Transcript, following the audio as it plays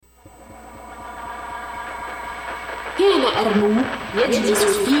كان أرنو يجلس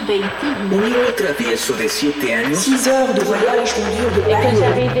في بيته. Un niño travieso de 7 años. 6 heures de voyage conduire de Paris.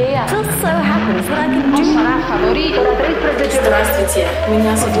 Just so happens that I can do. Здравствуйте,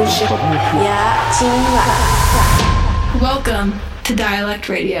 меня зовут Жека. Я Тинла. Welcome to Dialect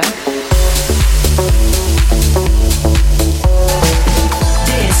Radio.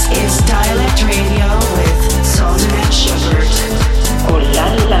 This is Dialect Radio with Sultan and Shepard. Oh la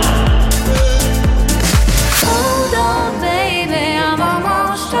la. Hold on, baby, I'm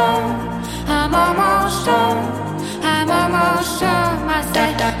almost home. I'm almost home. I'm almost home. I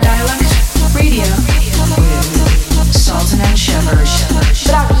said Dialect Radio With Sultan and Shepard.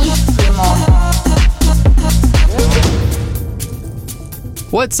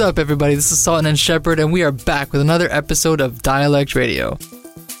 What's up, everybody? This is Sultan and Shepard, and we are back with another episode of Dialect Radio.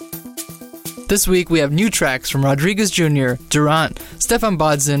 This week, we have new tracks from Rodriguez Jr., Durant, Stefan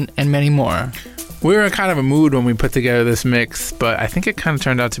Bodzin, and many more. We were in kind of a mood when we put together this mix, but I think it kind of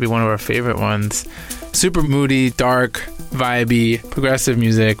turned out to be one of our favorite ones. Super moody, dark, vibey, progressive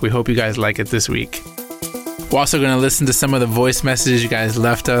music. We hope you guys like it this week. We're also going to listen to some of the voice messages you guys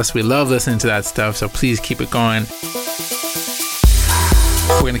left us. We love listening to that stuff, so please keep it going.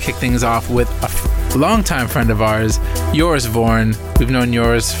 We're going to kick things off with a longtime friend of ours, Joris Voorn. We've known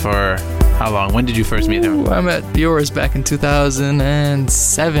Joris for how long? When did you first meet him? I met Joris back in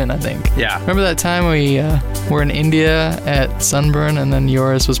 2007, I think. Yeah. Remember that time we were in India at Sunburn, and then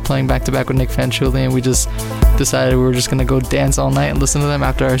Joris was playing back-to-back with Nick Fanciulli, and we just decided we were just going to go dance all night and listen to them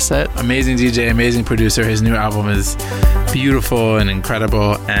after our set. Amazing DJ, amazing producer. His new album is beautiful and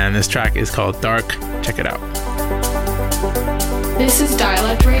incredible, and this track is called Dark. Check it out. This is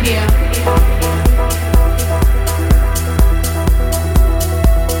Dialect Radio.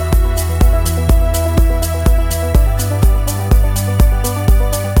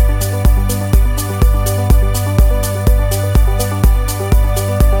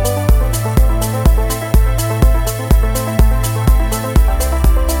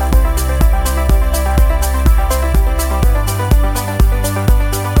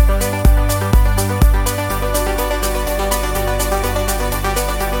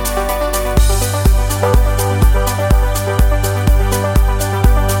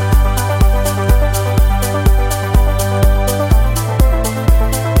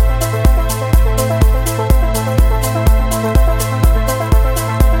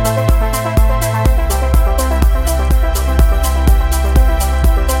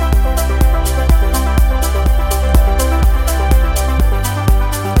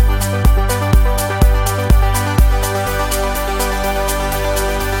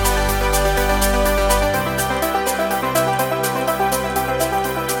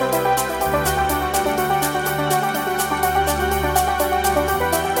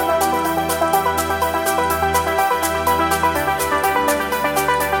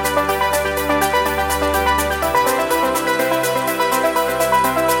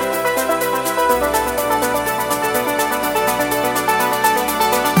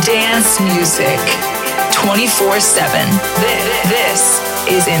 Dance music 24/7. This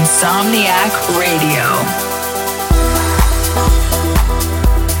is Insomniac Radio.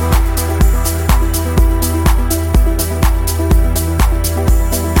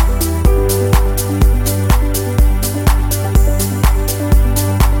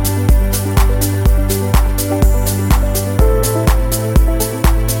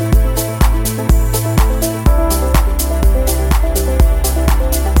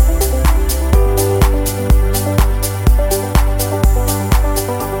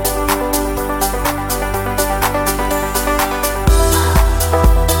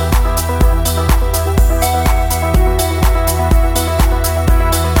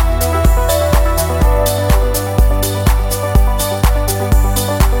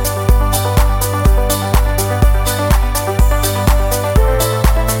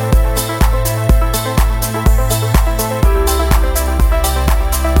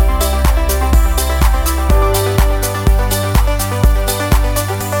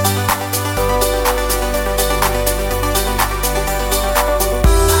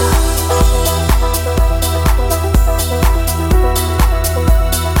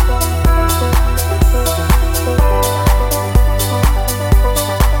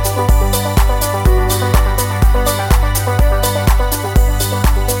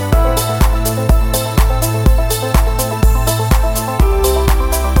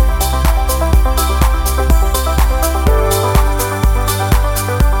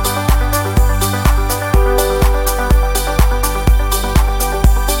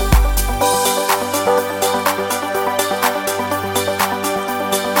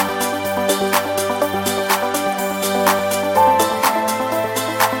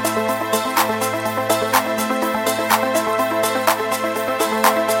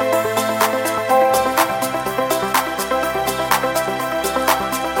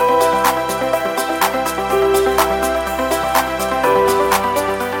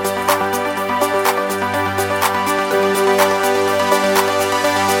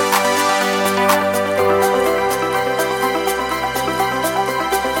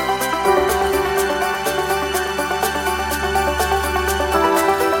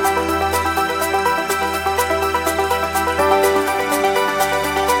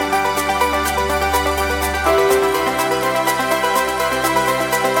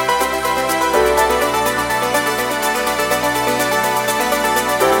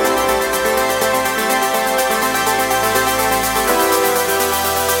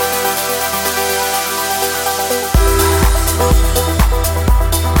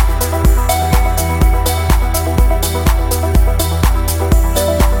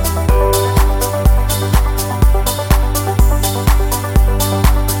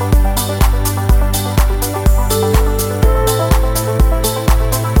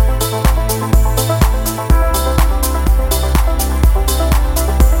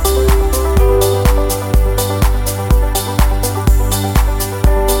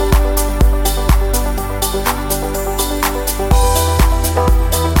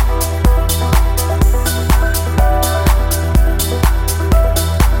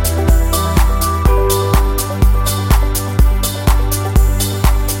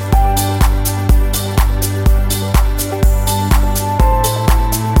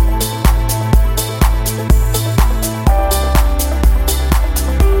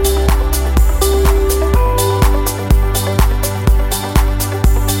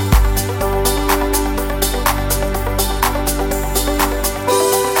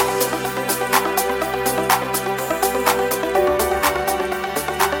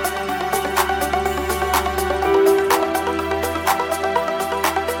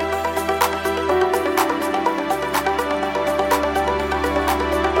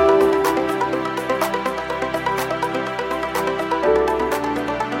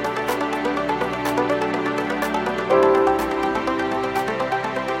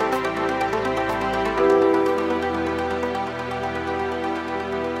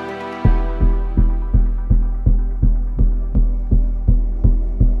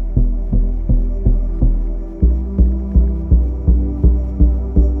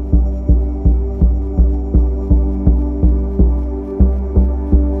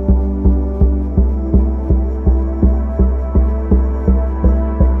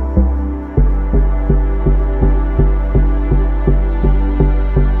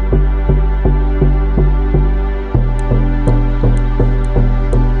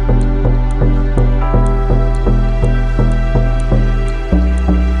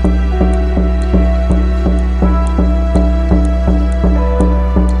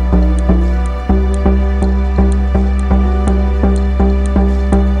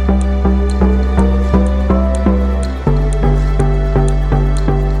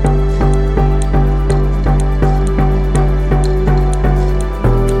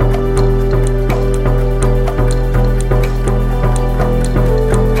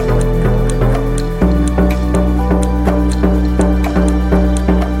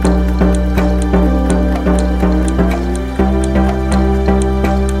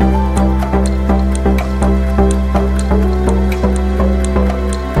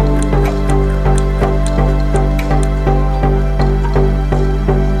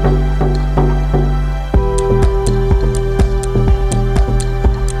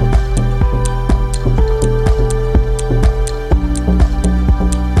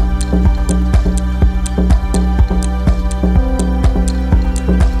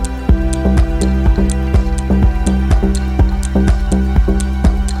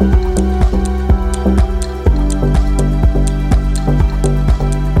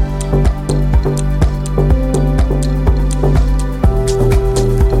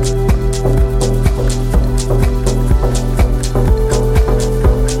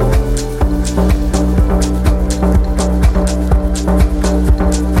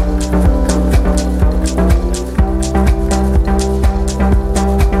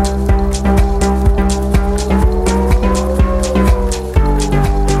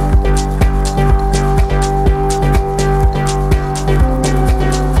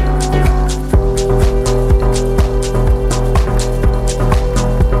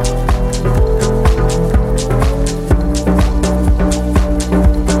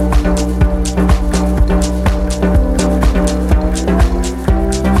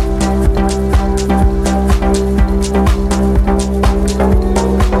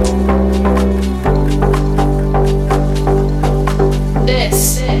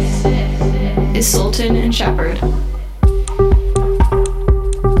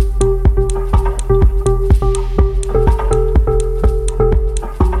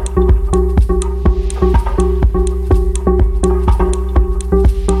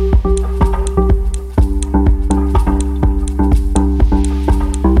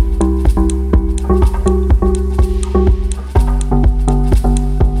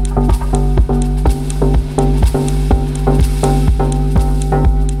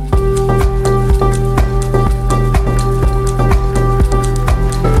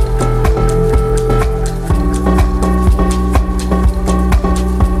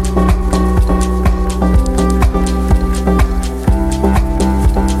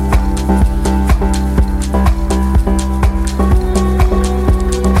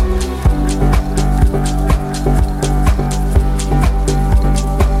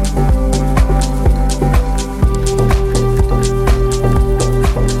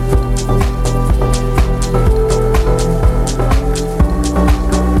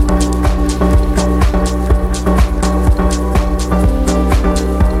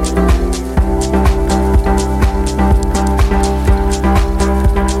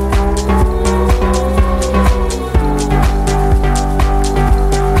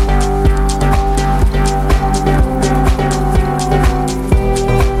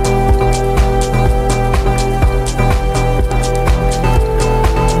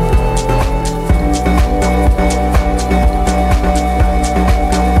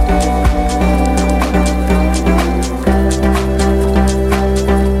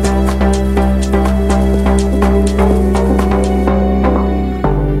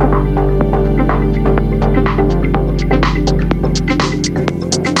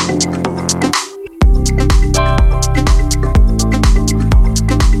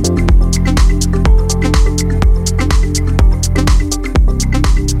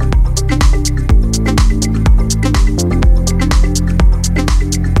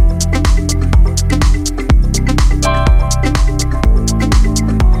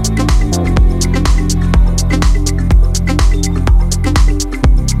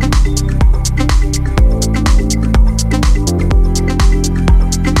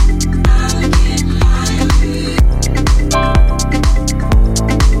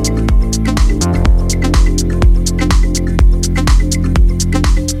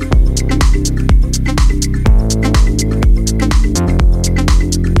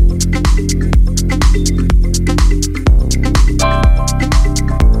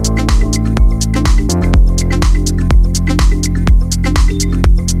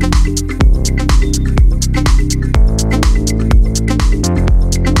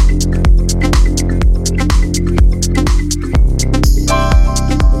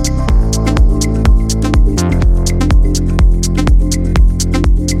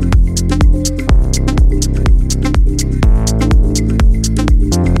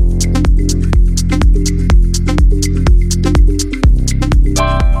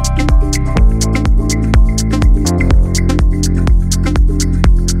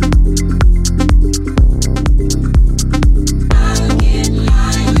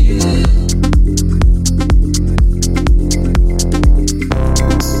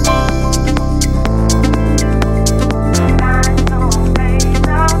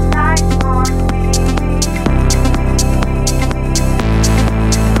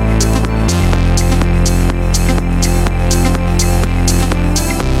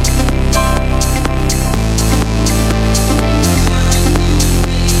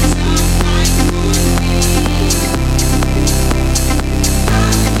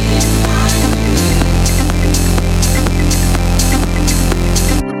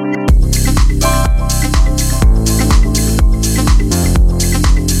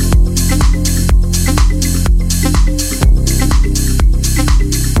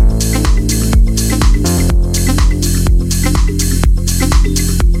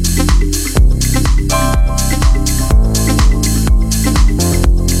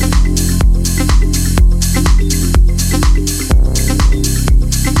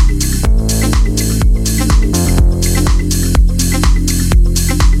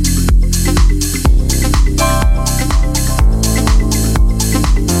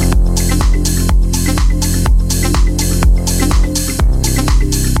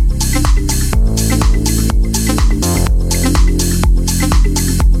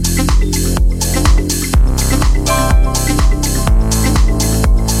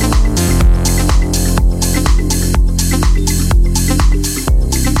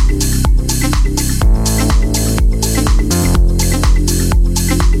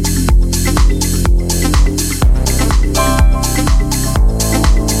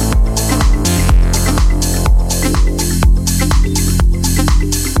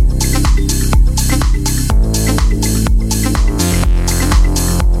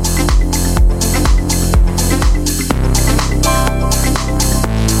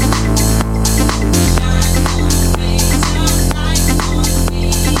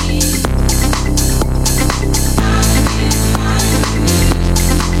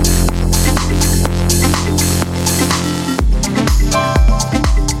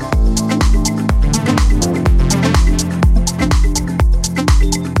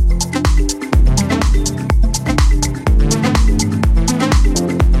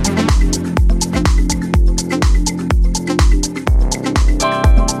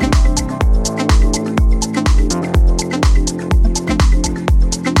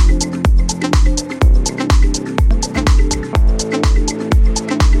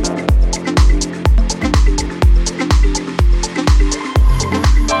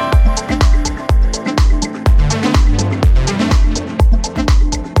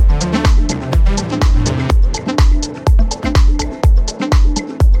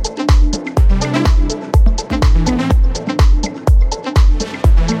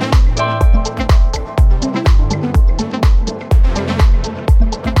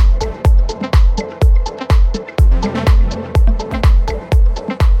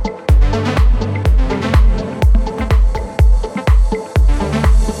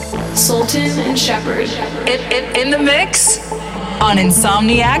 on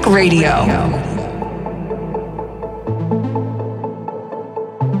Insomniac Radio.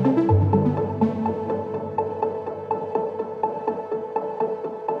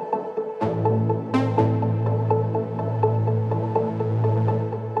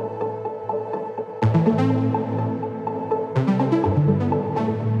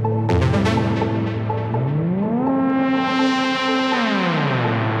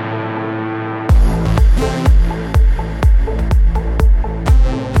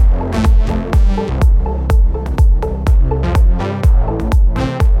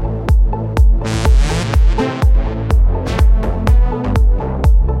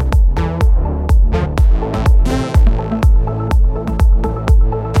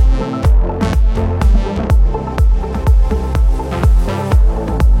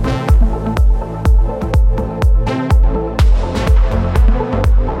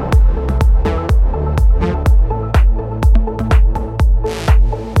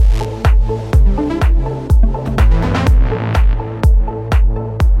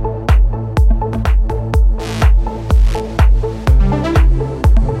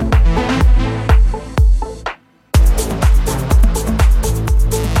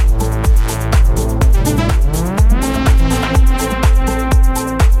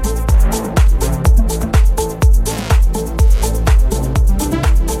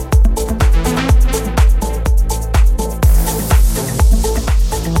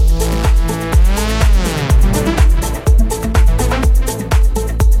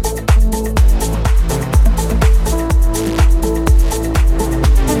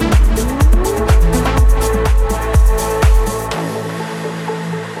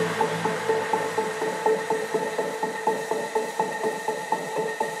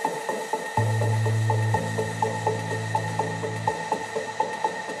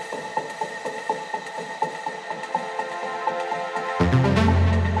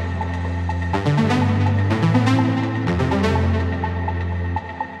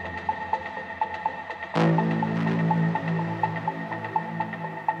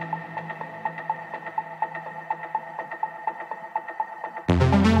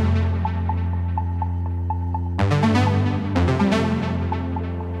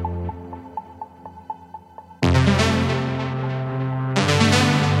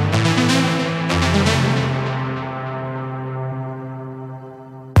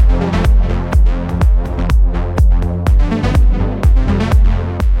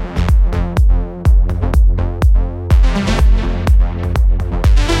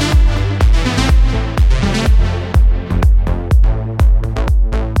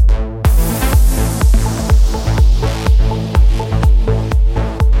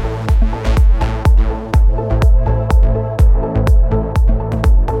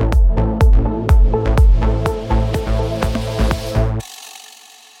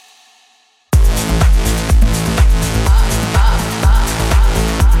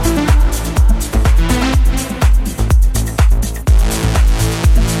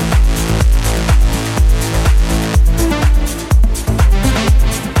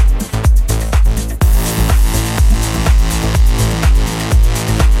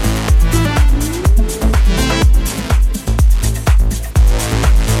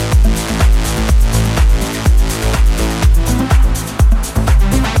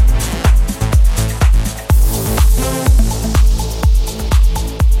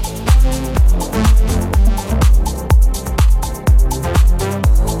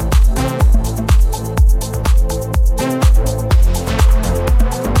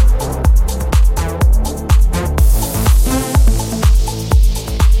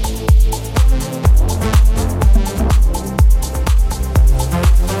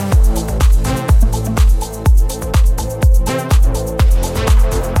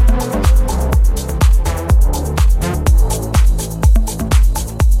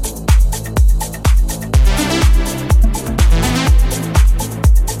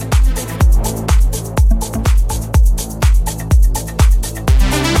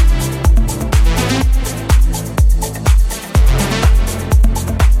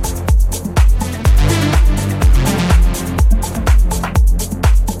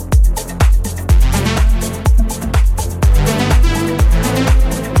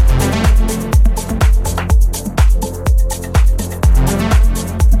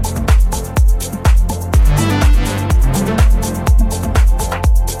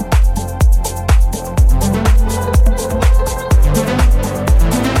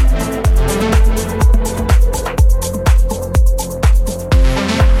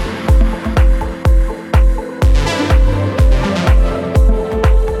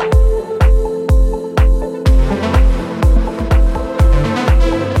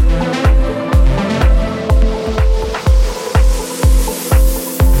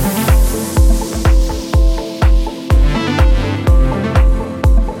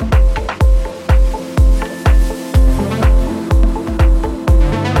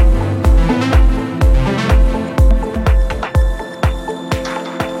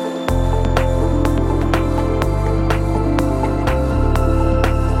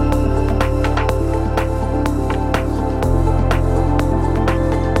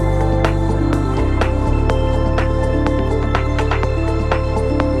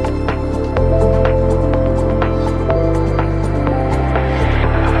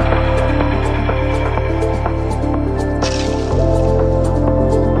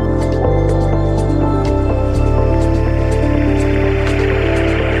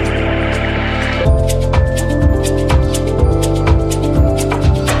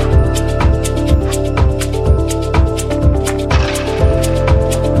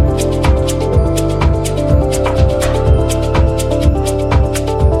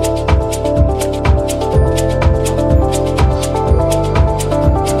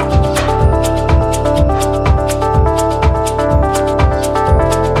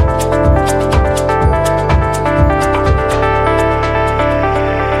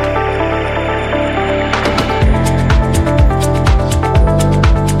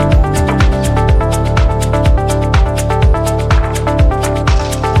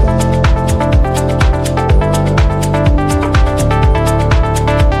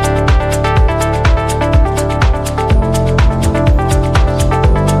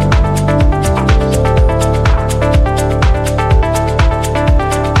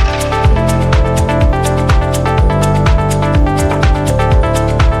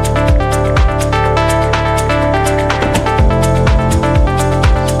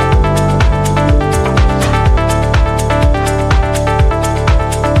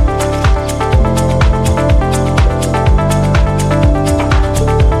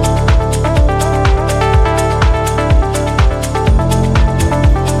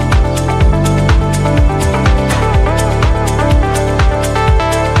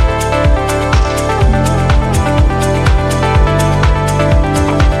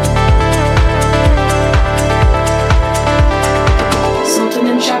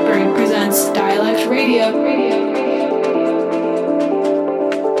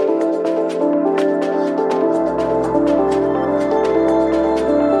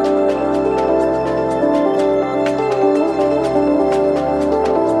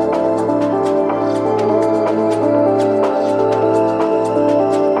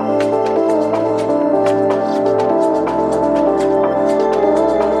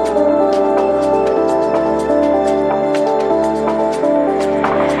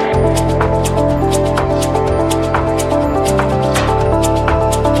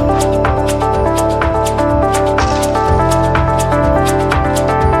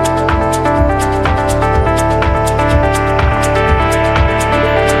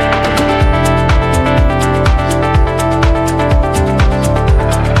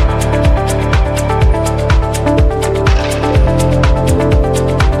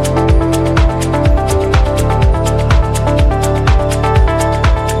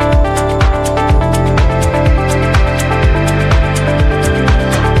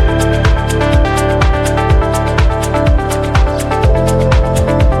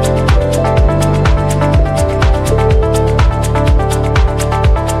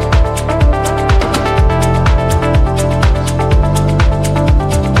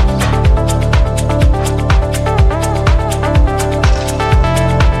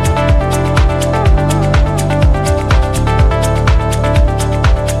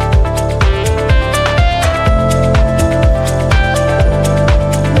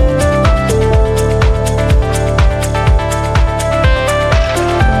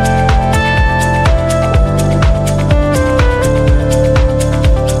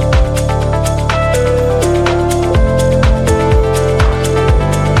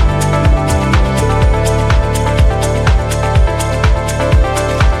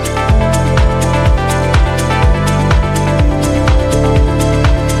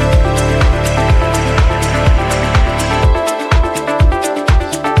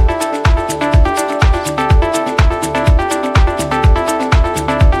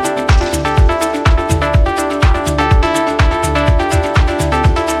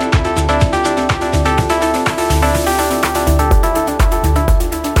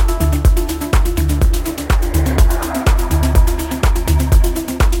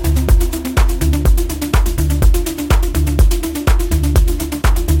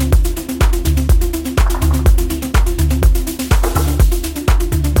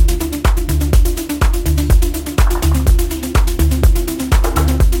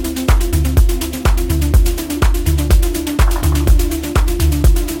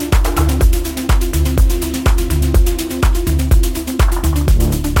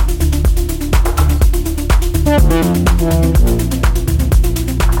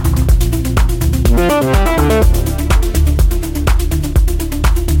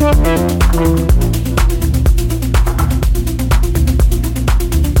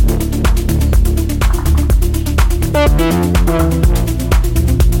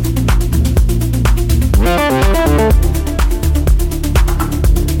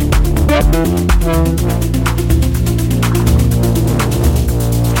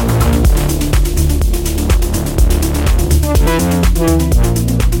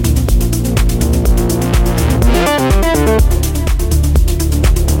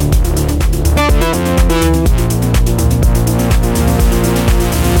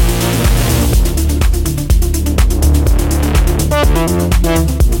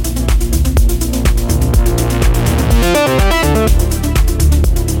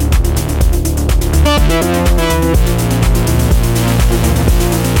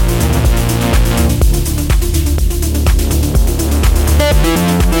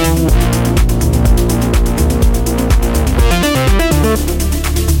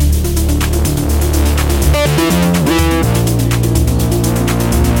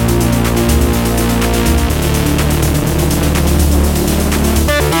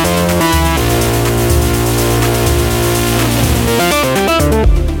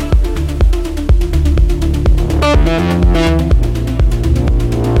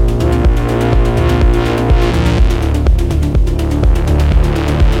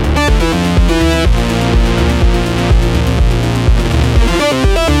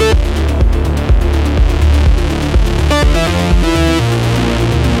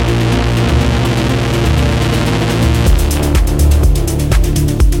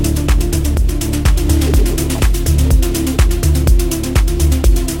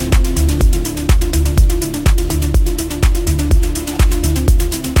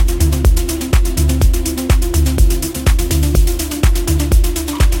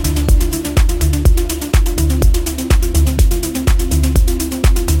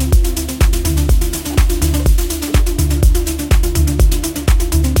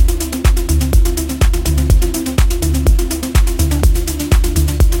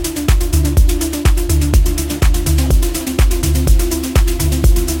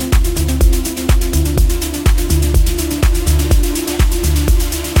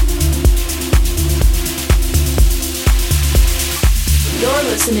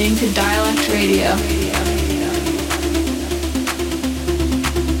 listening to Dialect Radio.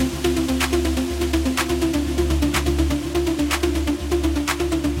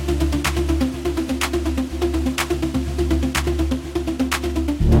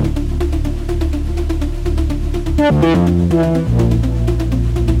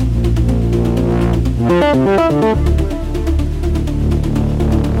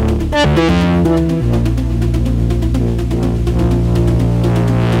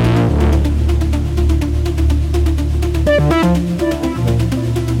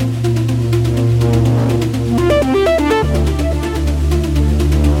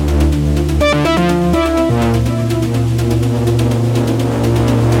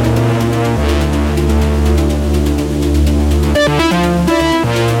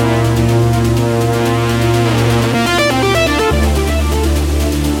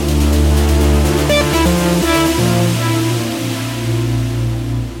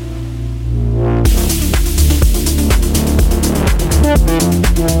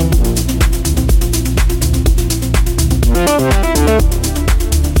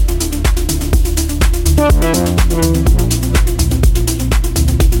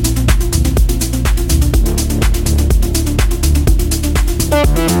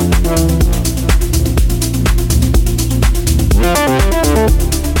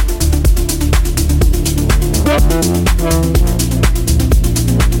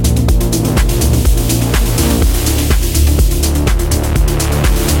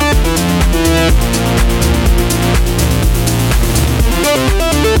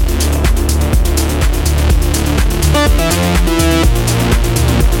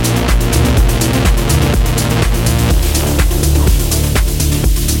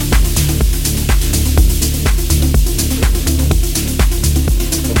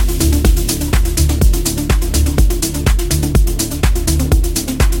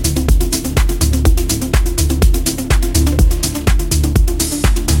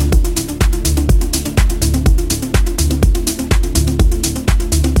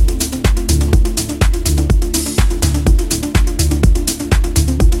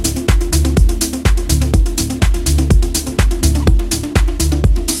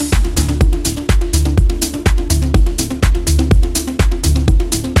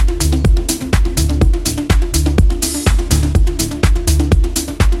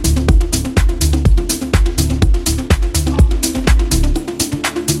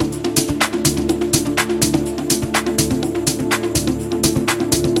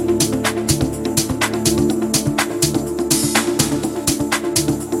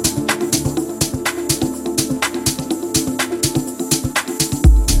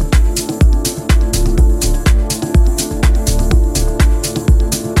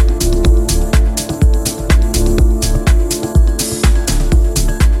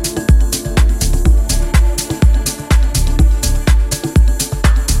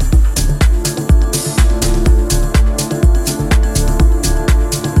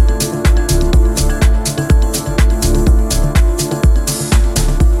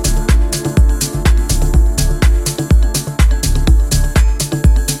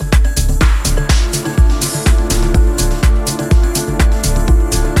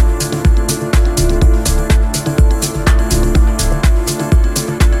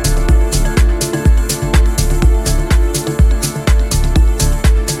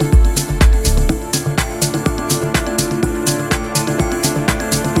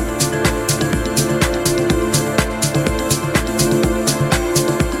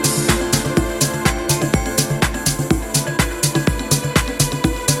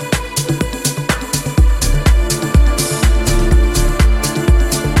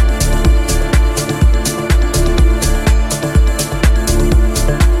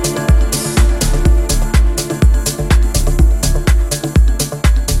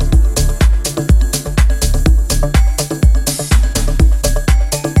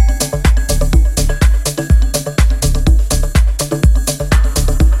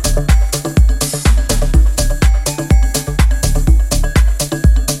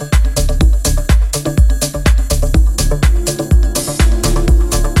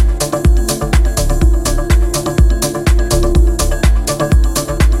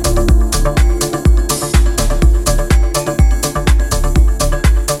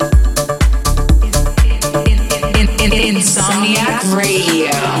 Radio.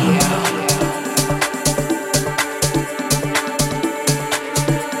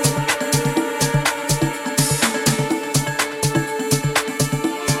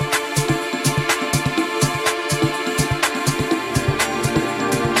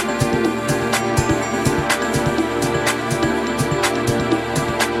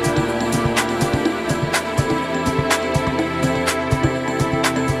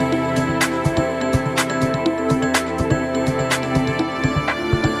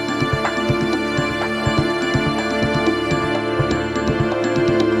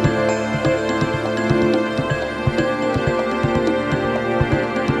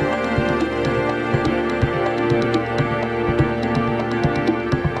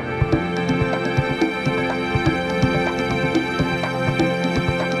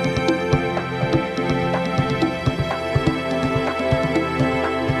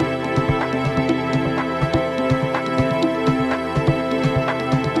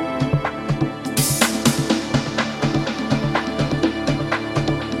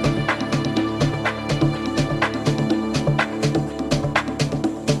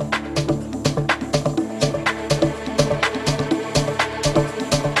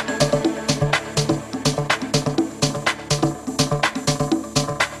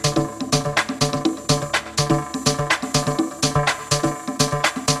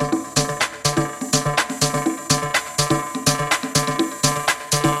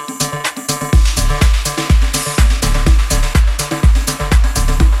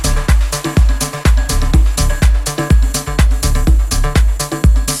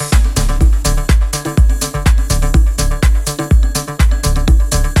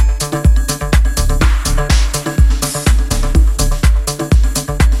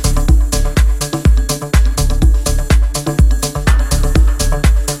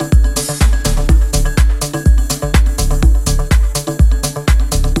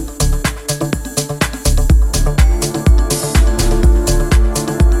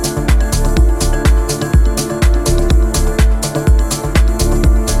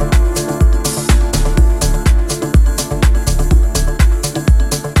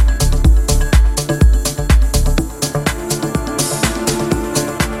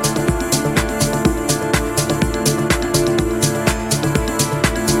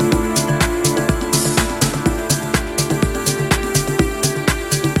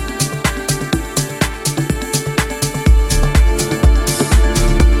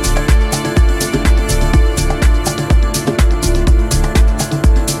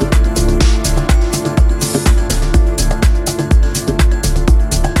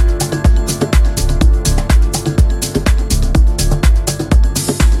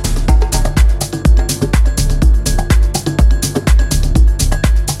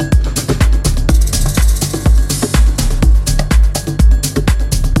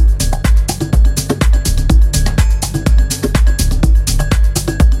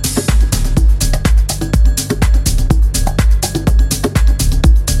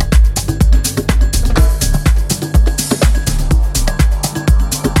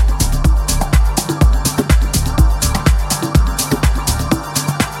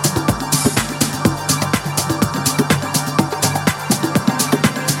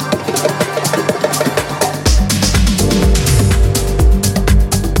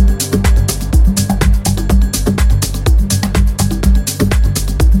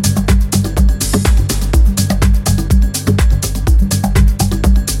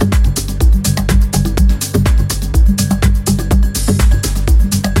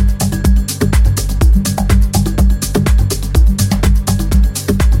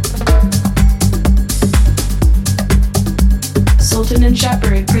 Sultan and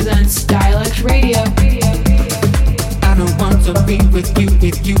Shepherd presents Dialect Radio. I don't want to be with you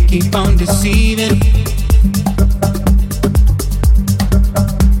if you keep on deceiving.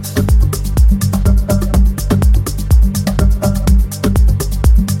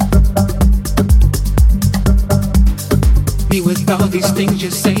 Me with all these things you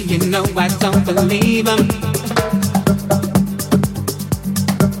say, you know I don't believe them.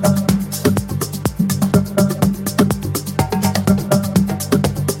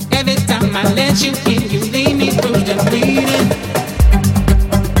 Every time I let you in, you leave me bruised and bleeding.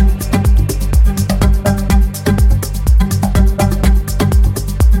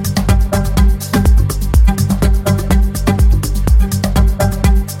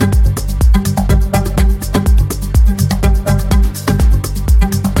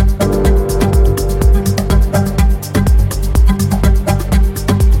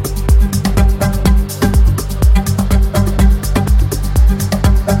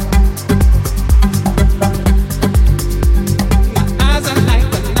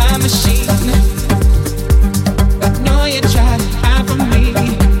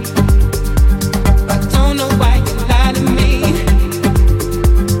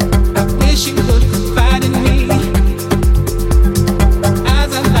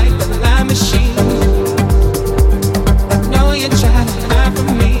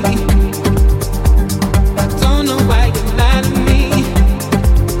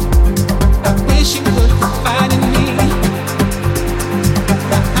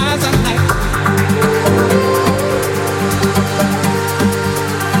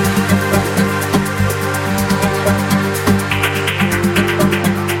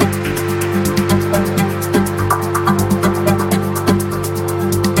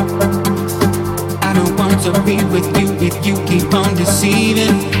 to be with you if you keep on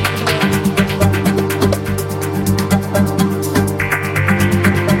deceiving.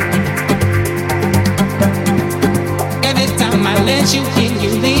 Every time I let you in, you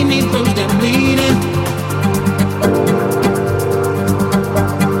leave me bruised and bleeding.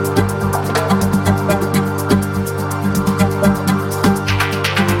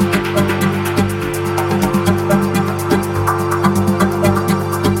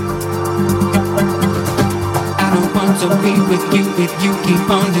 To be with you if you keep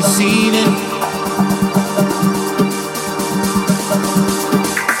on deceiving.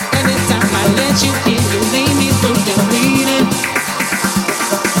 Every time I let you in, you leave me bruised and bleeding.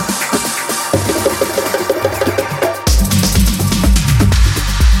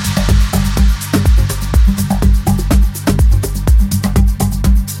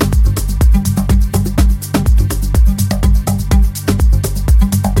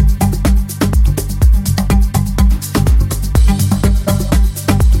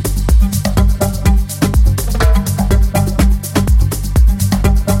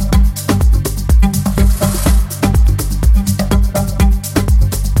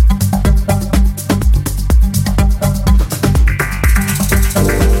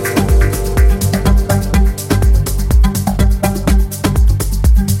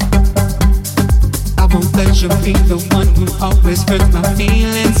 You'll be the one who always hurts my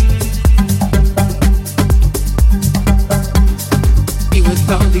feelings. Be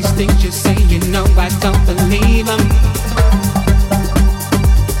with all these things you say, you know I don't believe them.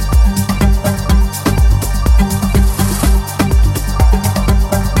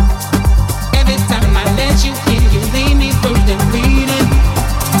 Every time I let you in, you leave me bruised and bleeding.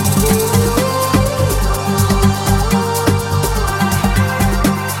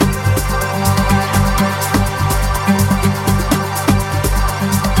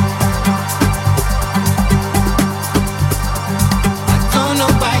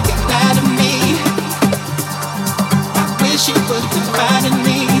 You would confide in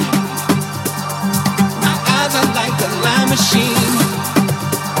me. My eyes are like a lie machine.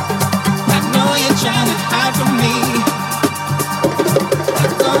 I know you're trying to hide from me. I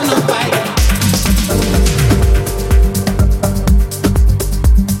don't know why.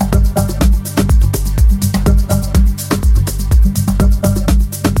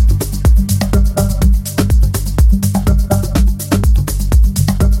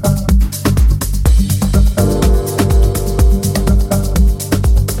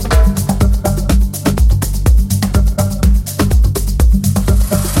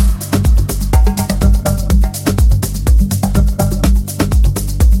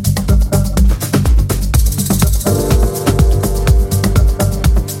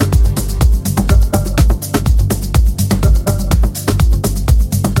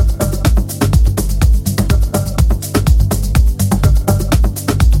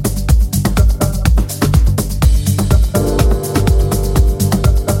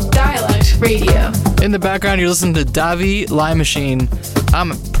 In the background, you're listening to Davi Lie Machine.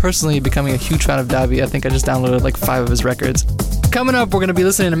 I'm personally becoming a huge fan of Davi. I think I just downloaded like 5 of his records. Coming up, we're going to be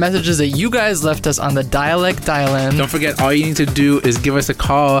listening to messages that you guys left us on the Dialect Dial-In. Don't forget, all you need to do is give us a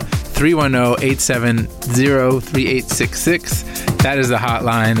call, 310-870-3866. That is the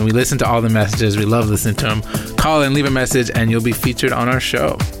hotline. We listen to all the messages. We love listening to them. Call and leave a message, and you'll be featured on our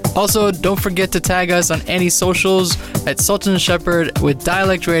show. Also, don't forget to tag us on any socials at Sultan and Shepherd with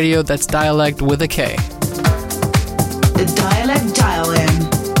Dialect Radio. That's Dialect with a K. The Dialect Dial-In.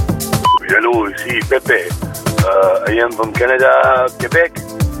 Hello, ici Pepe. I am from Canada, Quebec. I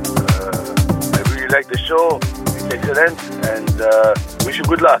really like the show. It's excellent, and wish you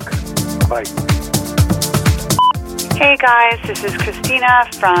good luck. Bye. Hey guys, this is Christina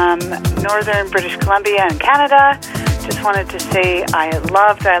from Northern British Columbia in Canada. Just wanted to say I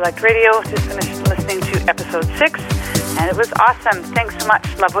love Dialect Radio. Just finished listening to episode 6, and it was awesome. Thanks so much.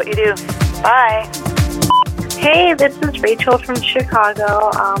 Love what you do. Bye. Hey, this is Rachel from Chicago.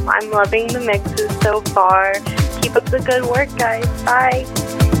 I'm loving the mixes so far. Keep up the good work, guys. Bye.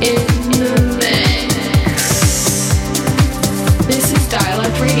 In the mix. This is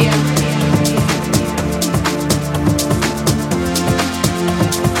Dialect Radio.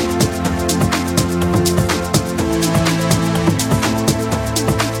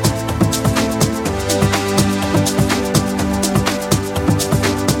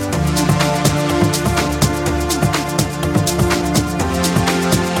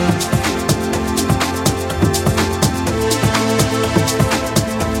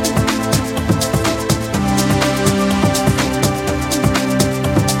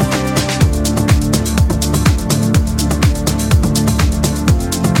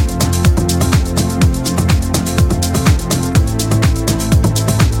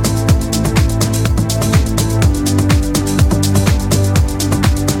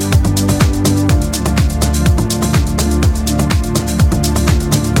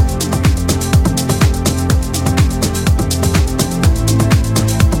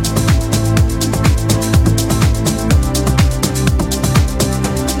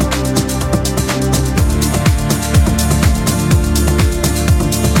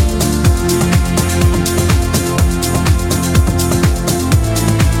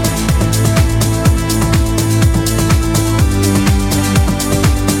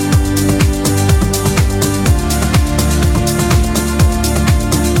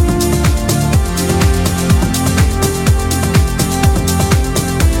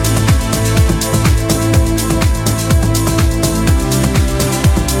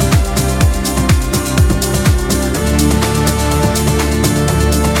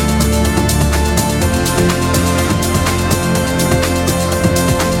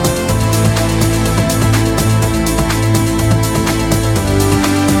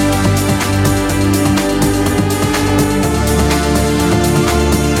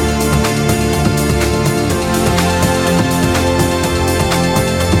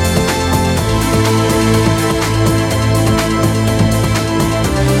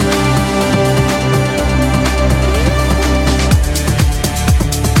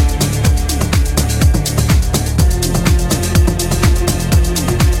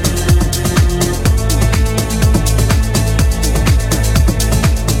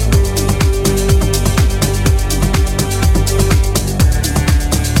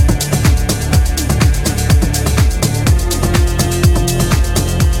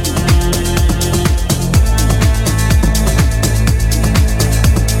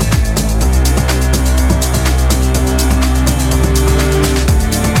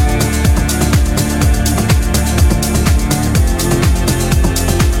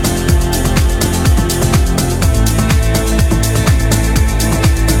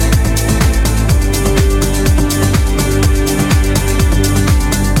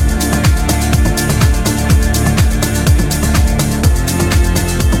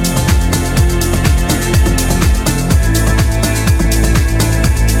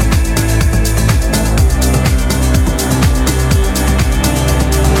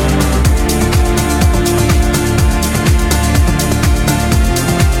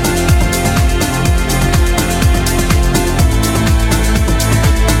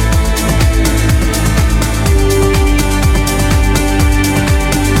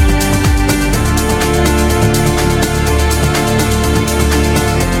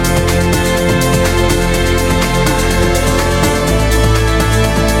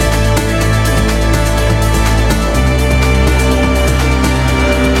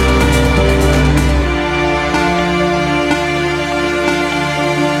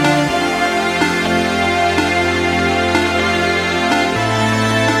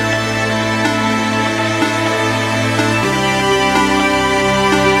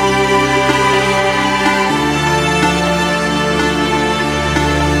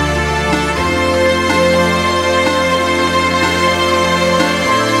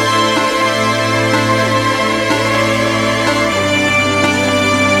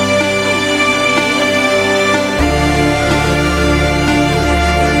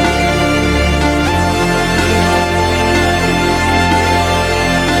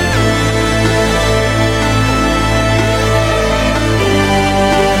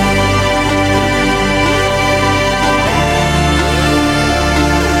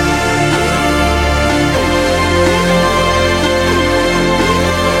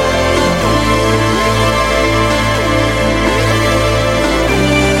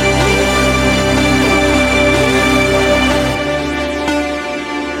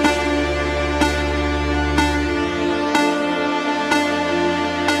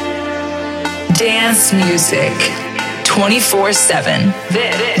 best music 24/7.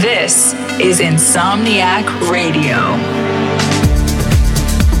 This is Insomniac Radio.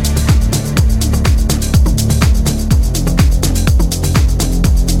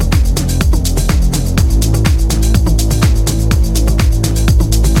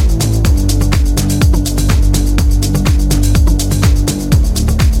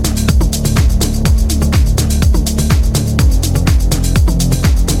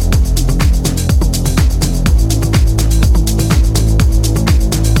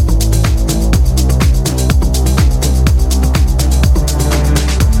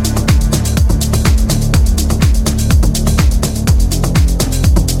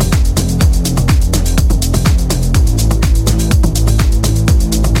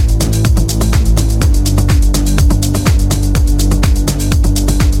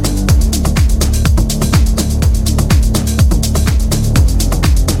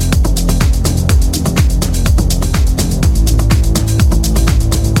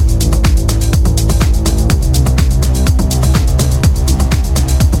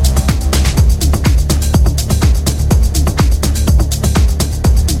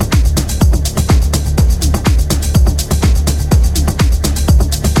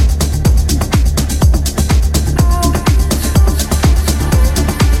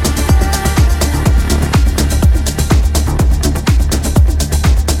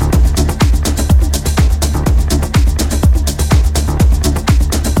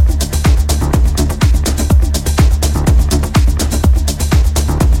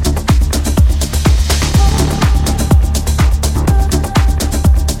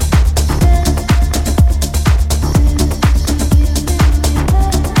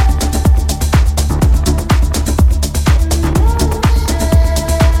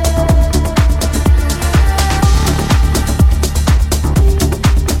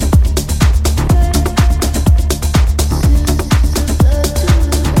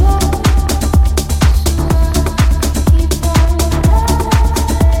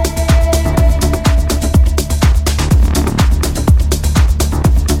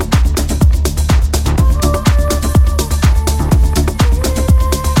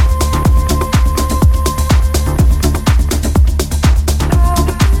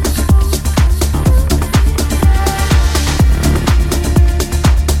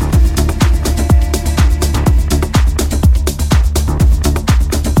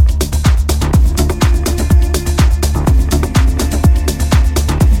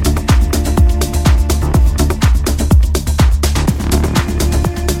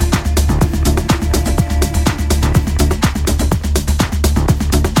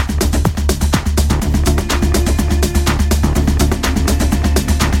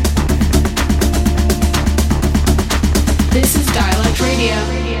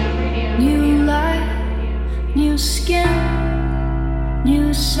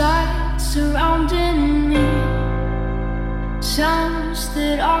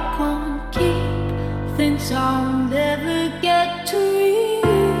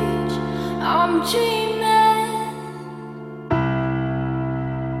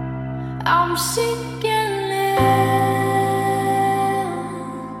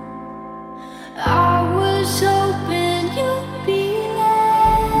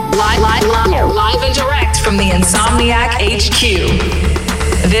 Live and direct from the Insomniac HQ.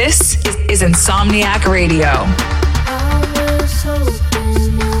 This is Insomniac Radio.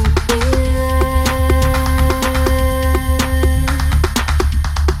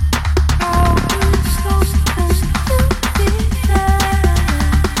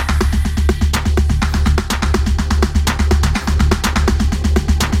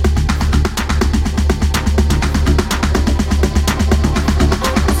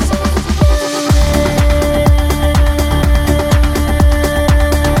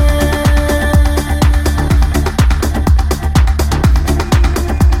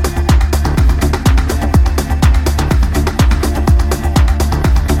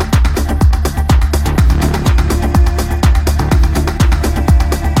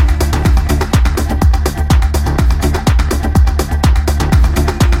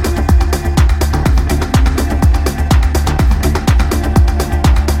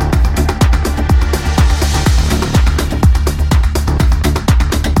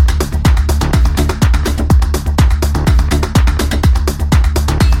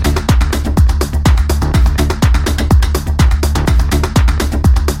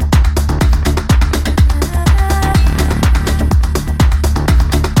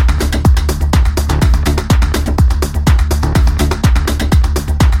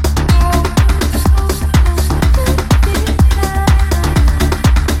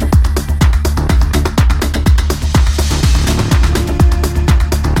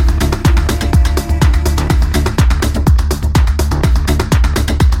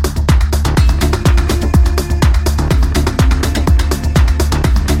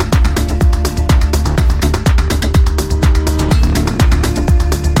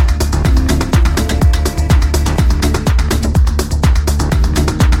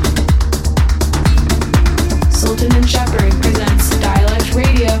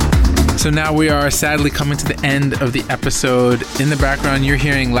 now we are sadly coming to the end of the episode. In the background, you're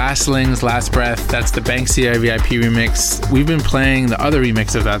hearing Last Sling's Last Breath. That's the Banksia VIP remix. We've been playing the other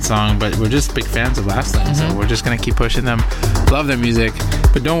remix of that song, but we're just big fans of Last Sling, so we're just going to keep pushing them. Love their music.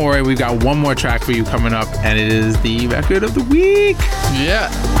 But don't worry, we've got one more track for you coming up, and it is the record of the week. Yeah,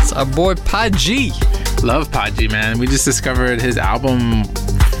 it's our boy Podgy. Love Podgy, man. We just discovered his album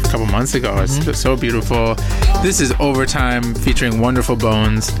a couple months ago. It's so beautiful. This is Overtime featuring Wonderful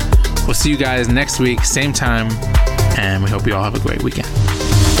Bones. We'll see you guys next week, same time, and we hope you all have a great weekend.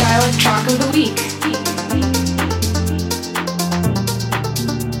 Dialect Track of the Week.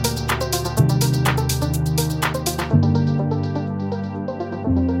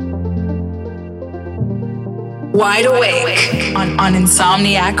 Wide Awake on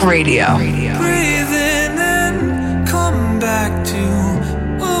Insomniac Radio. Breathing in, come back to